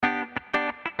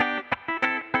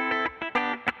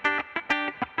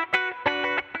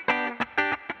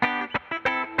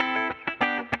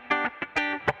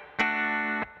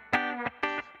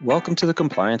Welcome to the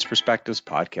Compliance Perspectives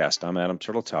podcast. I'm Adam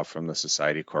Turteltaub from the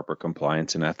Society of Corporate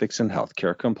Compliance and Ethics and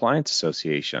Healthcare Compliance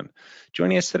Association.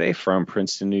 Joining us today from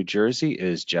Princeton, New Jersey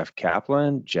is Jeff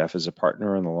Kaplan. Jeff is a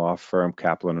partner in the law firm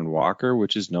Kaplan Walker,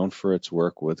 which is known for its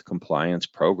work with compliance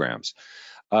programs.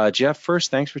 Jeff, first,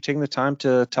 thanks for taking the time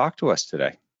to talk to us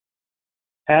today.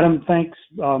 Adam, thanks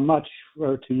much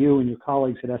to you and your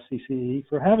colleagues at SCCE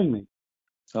for having me.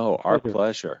 Oh, our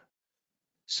pleasure.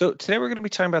 So today we're going to be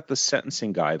talking about the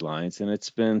sentencing guidelines, and it's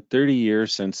been 30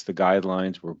 years since the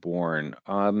guidelines were born.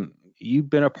 You've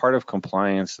been a part of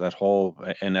compliance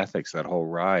and ethics that whole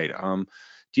ride.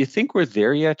 Do you think we're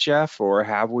there yet, Jeff, or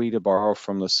have we, to borrow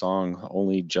from the song,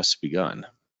 only just begun?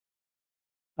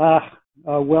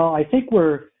 Well, I think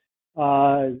we're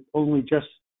only just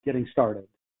getting started.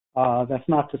 That's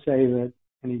not to say that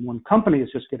any one company is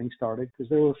just getting started, because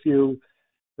there were a few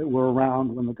that were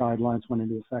around when the guidelines went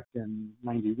into effect in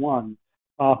 '91,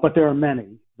 but there are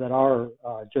many that are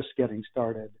just getting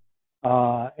started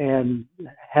and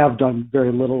have done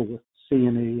very little with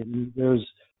C&E, and there's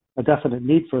a definite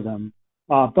need for them.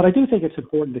 But I do think it's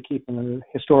important to keep a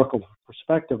historical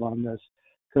perspective on this,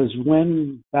 because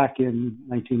when back in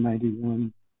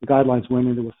 1991 the guidelines went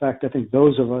into effect, I think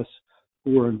those of us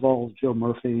who were involved, Joe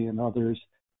Murphy and others,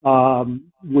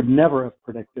 would never have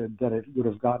predicted that it would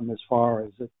have gotten as far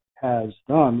as it has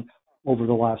done over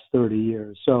the last 30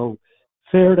 years. So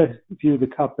fair to view the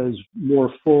cup as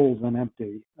more full than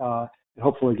empty, and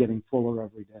hopefully getting fuller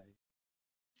every day.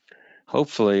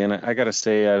 Hopefully, and I got to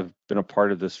say, I've been a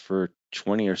part of this for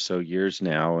 20 or so years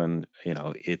now, and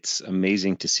it's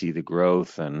amazing to see the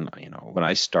growth. And when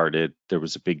I started, there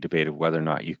was a big debate of whether or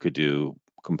not you could do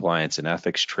compliance and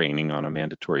ethics training on a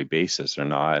mandatory basis or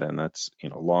not, and that's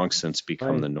long since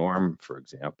become the norm, for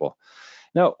example.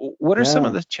 Now, what are some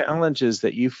of the challenges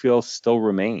that you feel still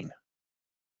remain?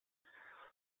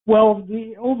 Well,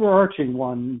 the overarching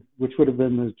one, which would have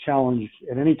been the challenge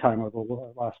at any time over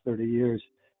the last 30 years,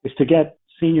 is to get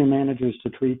senior managers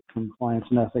to treat compliance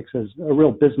and ethics as a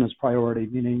real business priority,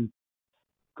 meaning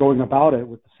going about it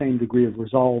with the same degree of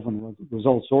resolve and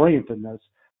results-orientedness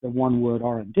that one would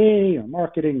R&D or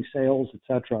marketing, sales,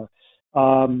 etc.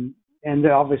 And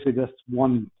obviously that's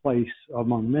one place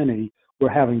among many where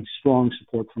having strong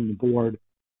support from the board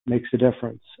makes a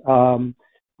difference.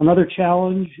 Another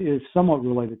challenge is somewhat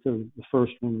related to the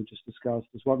first one we just discussed,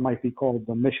 is what might be called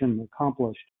the mission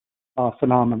accomplished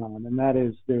phenomenon. And that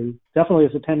is, there definitely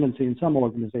is a tendency in some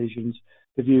organizations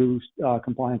to view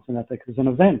compliance and ethics as an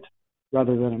event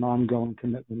rather than an ongoing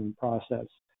commitment and process.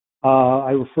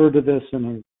 I referred to this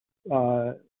in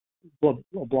a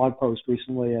blog post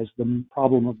recently as the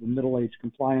problem of the middle-aged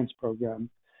compliance program.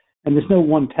 And there's no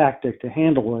one tactic to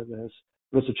handle this,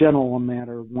 but as a general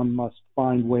matter, one must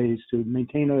find ways to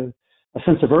maintain a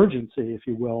sense of urgency, if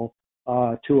you will,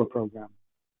 to a program.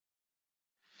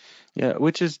 Yeah,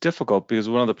 which is difficult, because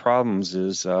one of the problems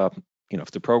is, if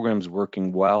the program's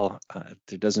working well,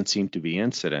 there doesn't seem to be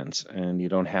incidents, and you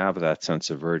don't have that sense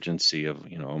of urgency of,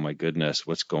 oh my goodness,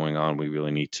 what's going on? We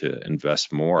really need to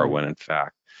invest more, when in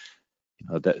fact,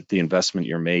 that the investment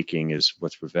you're making is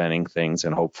what's preventing things,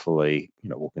 and hopefully,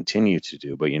 will continue to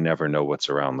do, but you never know what's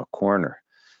around the corner.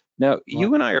 Now,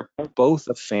 you and I are both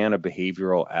a fan of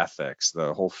behavioral ethics.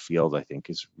 The whole field, I think,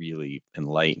 is really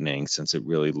enlightening, since it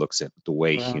really looks at the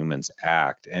way humans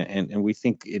act. And we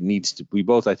think it needs to, we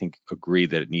both, I think, agree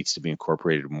that it needs to be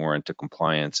incorporated more into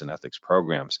compliance and ethics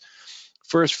programs.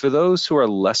 First, for those who are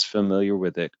less familiar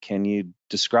with it, can you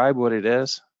describe what it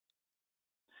is?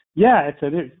 Yeah, it's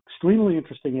an extremely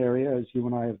interesting area, as you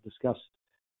and I have discussed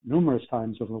numerous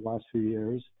times over the last few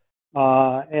years.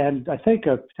 And I think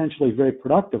a potentially very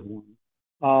productive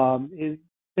one.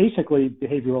 Basically,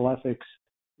 behavioral ethics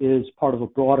is part of a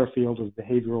broader field of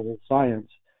behavioral science.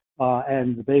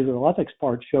 And the behavioral ethics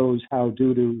part shows how,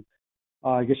 due to,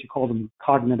 I guess you call them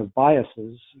cognitive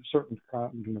biases, certain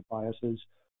cognitive biases,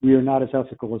 we are not as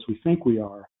ethical as we think we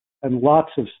are. And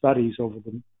lots of studies over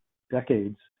the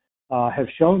decades have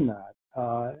shown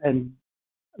that. And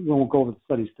we won't go over the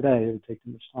studies today, it would take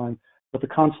too much time. But the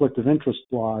conflict of interest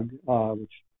blog,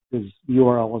 which is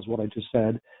URL is what I just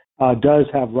said, does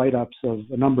have write-ups of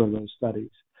a number of those studies.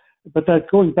 But that,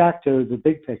 going back to the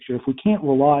big picture, if we can't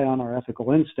rely on our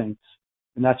ethical instincts,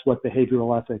 and that's what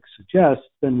behavioral ethics suggests,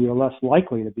 then we are less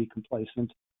likely to be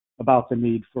complacent about the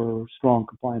need for strong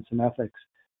compliance and ethics.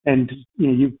 And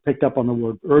you picked up on the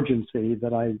word urgency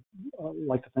that I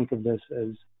like to think of this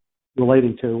as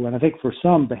relating to. And I think for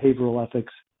some, behavioral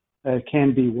ethics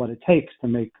can be what it takes to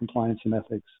make compliance and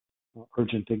ethics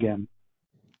urgent again.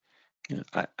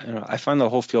 I find the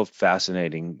whole field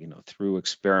fascinating. Through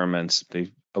experiments,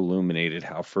 they've illuminated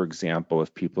how, for example,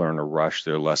 if people are in a rush,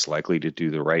 they're less likely to do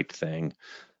the right thing,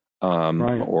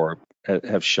 Right. or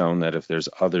have shown that if there's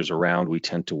others around, we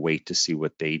tend to wait to see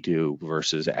what they do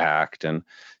versus act. And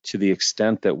to the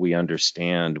extent that we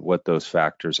understand what those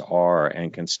factors are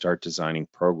and can start designing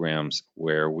programs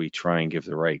where we try and give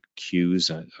the right cues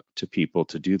to people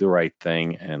to do the right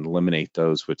thing and eliminate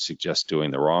those which suggest doing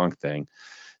the wrong thing,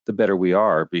 the better we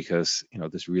are, because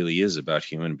this really is about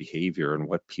human behavior and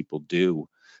what people do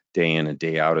day in and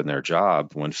day out in their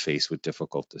job when faced with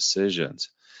difficult decisions.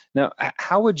 Now,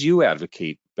 how would you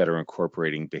advocate better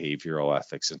incorporating behavioral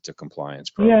ethics into compliance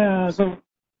Yeah, programs?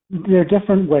 there are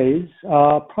different ways.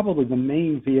 Probably the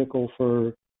main vehicle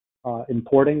for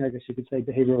importing, I guess you could say,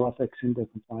 behavioral ethics into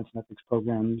compliance and ethics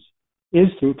programs is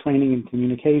through training and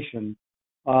communication.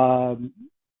 Um,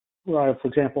 for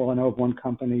example, I know of one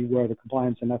company where the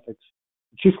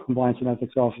chief compliance and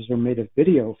ethics officer made a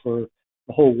video for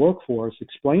the whole workforce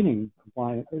explaining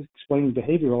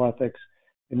behavioral ethics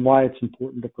and why it's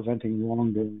important to preventing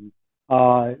wrongdoing.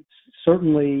 Uh,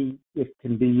 Certainly,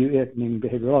 meaning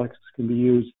behavioral ethics, can be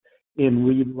used in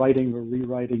rewriting or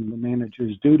rewriting the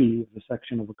manager's duty of a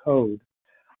section of a code.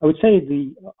 I would say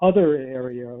the other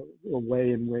area or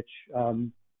way in which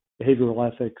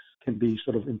behavioral ethics can be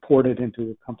sort of imported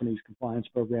into a company's compliance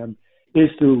program is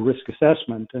through risk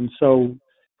assessment. And so,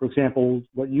 for example,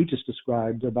 what you just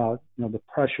described about the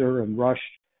pressure and rush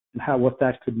and what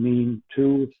that could mean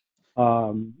to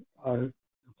a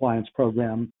compliance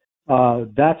program,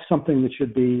 that's something that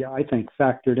should be, I think,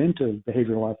 factored into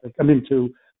behavioral ethics.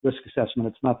 To risk assessment.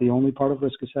 It's not the only part of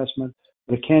risk assessment,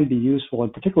 but it can be useful,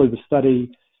 and particularly the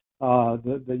study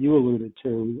that you alluded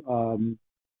to,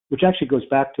 which actually goes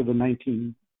back to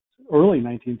the early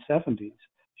 1970s,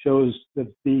 shows that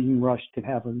being rushed can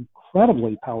have an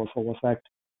incredibly powerful effect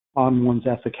on one's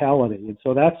ethicality. And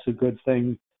so that's a good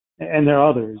thing. And there are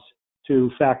others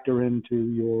to factor into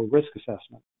your risk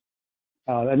assessment.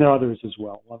 And there are others as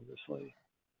well, obviously.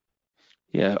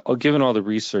 Yeah, given all the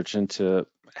research into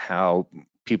how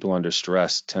people under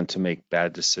stress tend to make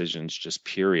bad decisions, just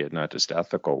period, not just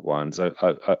ethical ones,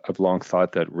 I've long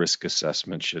thought that risk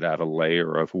assessment should add a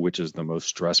layer of which is the most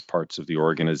stressed parts of the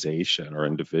organization or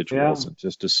Yeah. individuals, and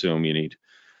just assume you need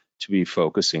to be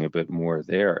focusing a bit more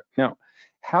there. Now,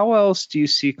 how else do you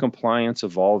see compliance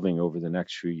evolving over the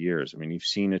next few years? I mean, you've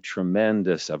seen a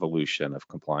tremendous evolution of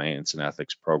compliance and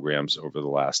ethics programs over the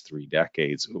last 3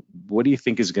 decades. What do you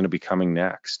think is going to be coming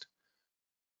next?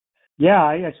 Yeah,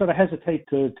 I sort of hesitate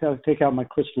to take out my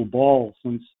crystal ball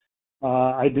since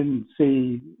I didn't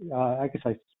see. I guess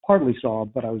I partly saw,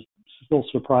 but I was still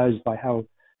surprised by how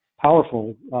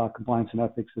powerful compliance and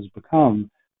ethics has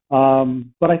become.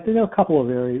 But I think there are a couple of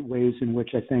ways in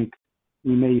which I think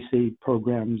we may see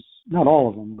programs, not all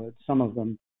of them, but some of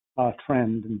them,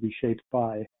 trend and be shaped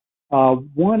by.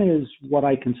 One is what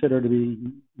I consider to be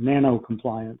nano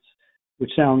compliance,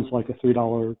 which sounds like a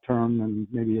 $3 term, and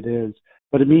maybe it is,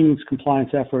 but it means compliance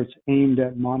efforts aimed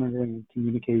at monitoring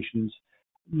communications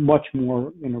much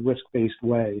more in a risk-based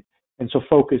way. And so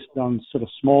focused on sort of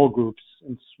small groups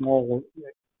and small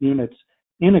units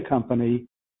in a company,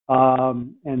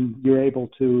 and you're able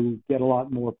to get a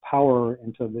lot more power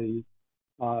into the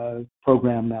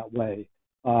program that way,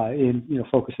 in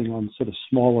focusing on sort of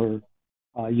smaller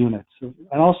units.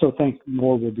 I also think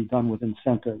more will be done with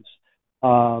incentives.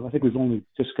 I think we've only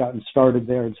just gotten started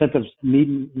there. Incentives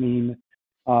needn't mean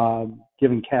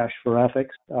giving cash for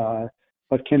ethics,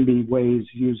 but can be ways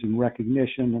using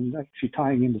recognition and actually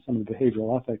tying into some of the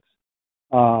behavioral ethics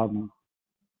um,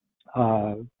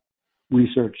 uh,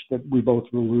 research that we both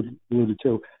alluded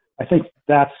to. I think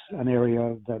that's an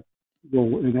area that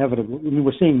will inevitably,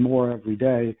 we're seeing more every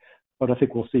day, but I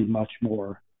think we'll see much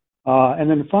more. And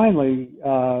then finally,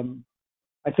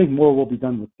 I think more will be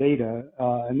done with data,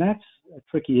 and that's a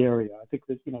tricky area. I think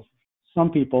that, some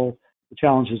people, the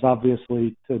challenge is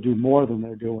obviously to do more than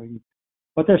they're doing,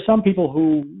 but there's some people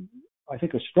who I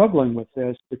think are struggling with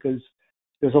this because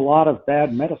there's a lot of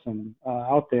bad medicine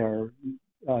out there,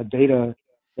 data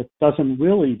that doesn't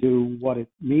really do what it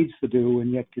needs to do,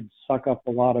 and yet could suck up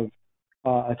a lot of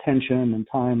attention and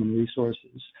time and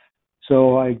resources.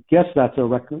 So I guess that's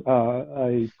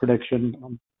a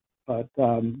prediction, but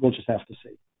we'll just have to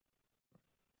see.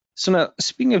 So now,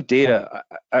 speaking of data,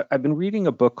 I've been reading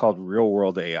a book called Real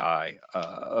World AI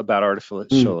about Mm.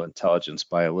 artificial intelligence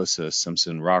by Alyssa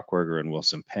Simpson Rockwerger and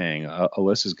Wilson Pang.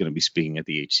 Alyssa is going to be speaking at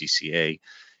the HCCA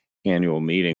annual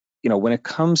meeting. When it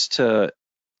comes to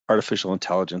artificial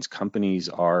intelligence, companies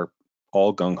are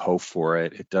all gung ho for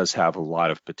it. It does have a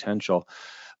lot of potential.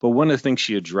 But one of the things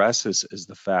she addresses is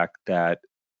the fact that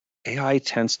AI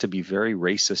tends to be very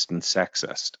racist and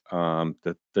sexist,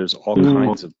 that there's all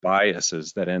kinds of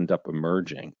biases that end up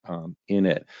emerging in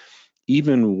it,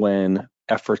 even when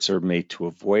efforts are made to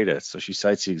avoid it. So she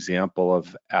cites the example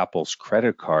of Apple's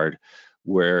credit card,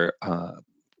 where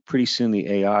pretty soon the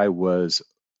AI was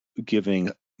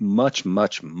giving much,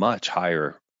 much, much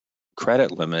higher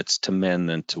credit limits to men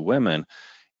than to women,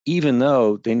 even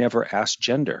though they never asked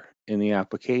gender in the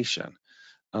application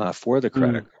for the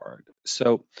credit card.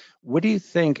 So, what do you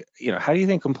think? How do you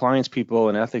think compliance people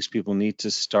and ethics people need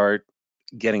to start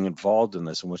getting involved in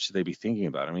this, and what should they be thinking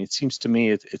about? I mean, it seems to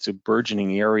me it's a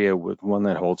burgeoning area with one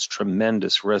that holds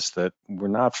tremendous risks that we're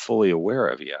not fully aware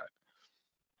of yet.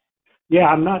 Yeah,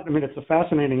 I'm not. I mean, it's a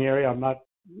fascinating area. I'm not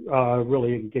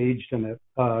really engaged in it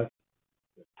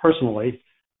personally,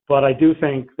 but I do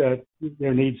think that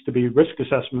there needs to be risk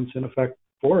assessments in effect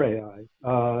for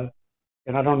AI.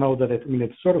 And I don't know that I mean,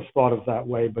 it's sort of thought of that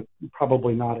way, but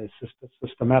probably not as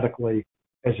systematically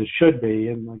as it should be.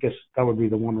 And I guess that would be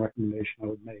the one recommendation I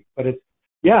would make. But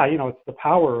yeah, it's the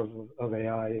power of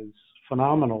AI is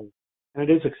phenomenal, and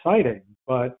it is exciting.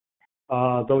 But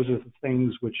those are the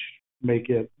things which make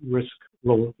it risk,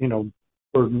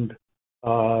 burdened.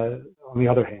 On the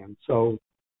other hand, so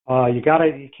you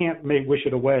can't wish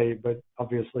it away. But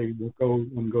obviously,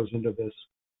 one goes into this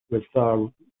with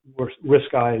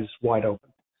risk eyes wide open.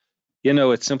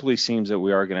 It simply seems that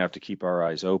we are going to have to keep our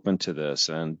eyes open to this,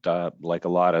 and like a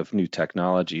lot of new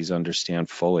technologies, understand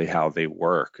fully how they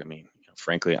work. I mean,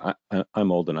 frankly,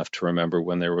 I'm old enough to remember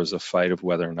when there was a fight of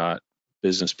whether or not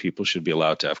business people should be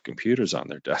allowed to have computers on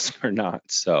their desk or not.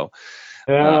 So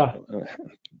Yeah.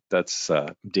 that's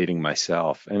dating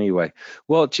myself. Anyway,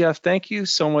 well, Jeff, thank you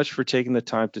so much for taking the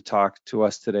time to talk to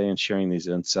us today and sharing these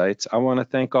insights. I want to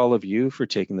thank all of you for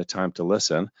taking the time to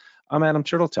listen. I'm Adam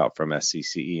Turteltaub from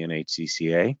SCCE and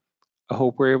HCCA. I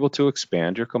hope we're able to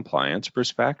expand your compliance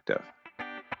perspective.